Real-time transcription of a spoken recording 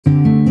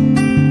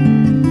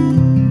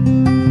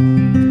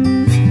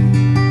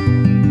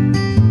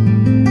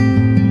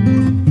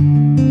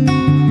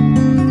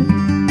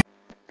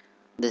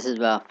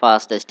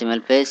fast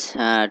HTML page.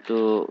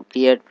 To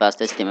create fast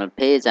HTML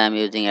page, I am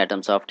using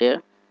Atom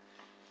software.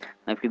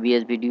 My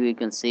previous video you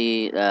can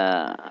see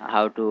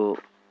how to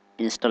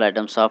install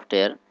Atom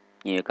software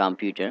in your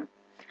computer.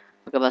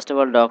 Okay, first of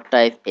all, doc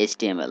type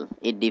HTML.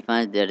 It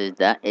defines there is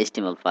the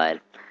HTML file,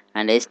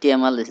 and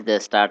HTML is the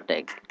start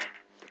tag,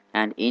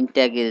 and int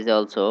tag is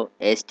also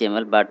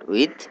HTML but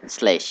with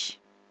slash.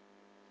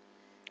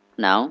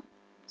 Now,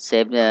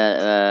 save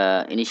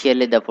the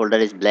initially the folder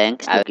is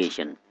blank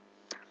location.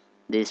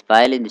 This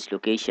file in this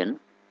location,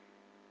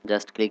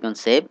 just click on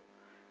save.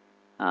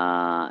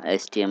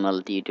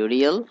 HTML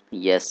tutorial.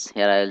 Yes,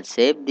 here I will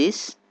save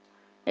this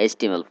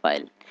HTML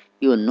file.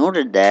 You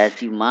noted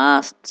that you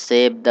must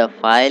save the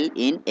file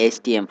in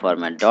HTML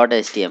format,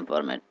 .html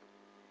format.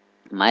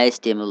 My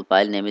HTML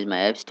file name is my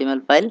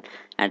HTML file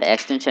and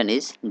extension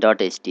is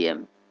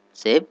 .html.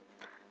 Save.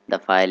 The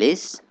file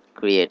is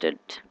created.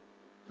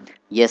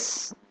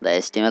 Yes, the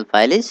HTML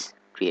file is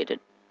created.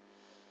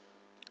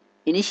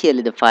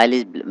 Initially the file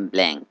is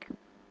blank.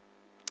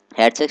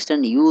 Head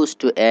section used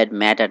to add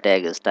meta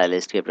tag,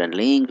 style script and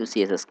link to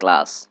CSS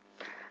class.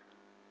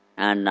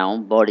 And now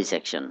body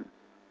section.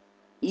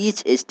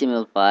 Each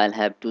HTML file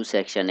have two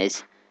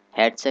sections,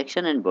 head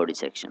section and body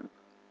section.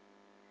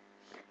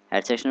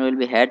 Head section will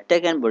be head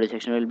tag and body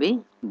section will be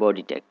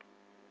body tag.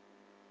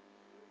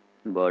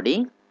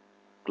 Body,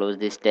 close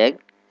this tag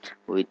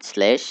with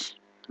slash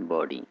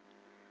body.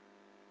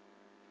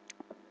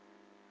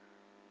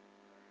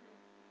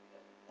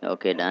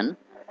 Okay, done.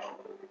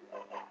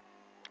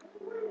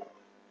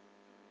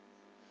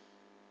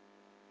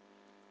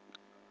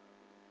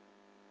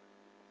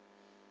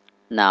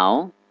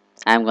 Now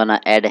I'm gonna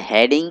add a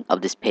heading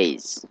of this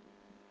page.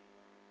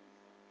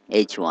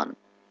 H1.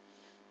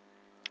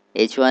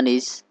 H1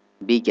 is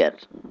bigger.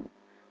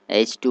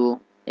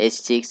 H2,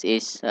 H6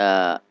 is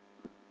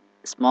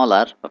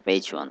smaller of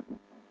H1.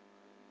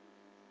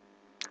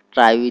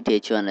 Try with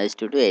H1, H2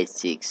 to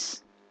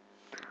H6.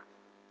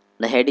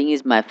 The heading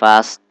is my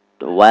first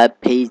web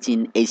page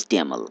in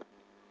HTML,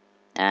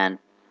 and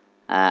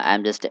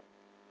I'm just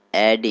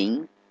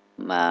adding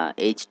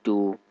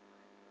H2,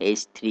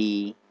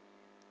 H3.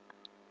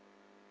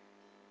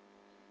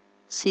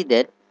 See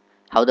that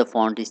how the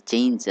font is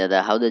changed,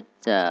 how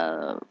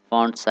the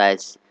font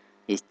size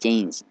is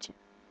changed.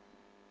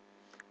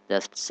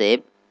 Just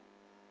save.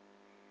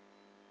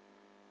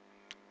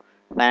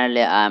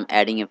 Finally, I am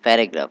adding a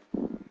paragraph.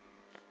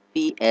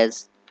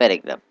 PS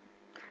paragraph.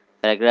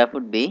 Paragraph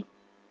would be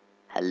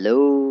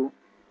hello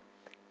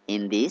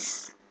in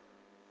this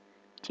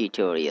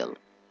tutorial.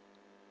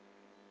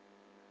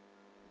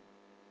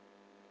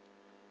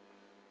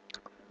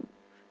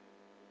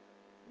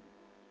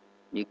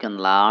 You can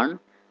learn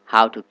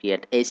how to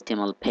create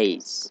HTML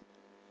page.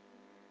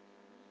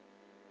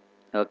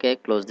 Okay,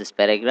 close this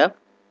paragraph,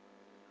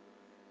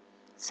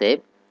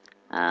 save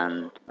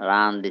and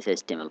run this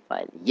HTML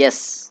file.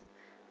 Yes,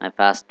 my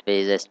first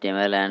page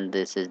HTML, and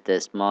this is the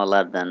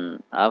smaller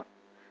than of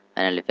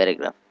finally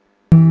paragraph.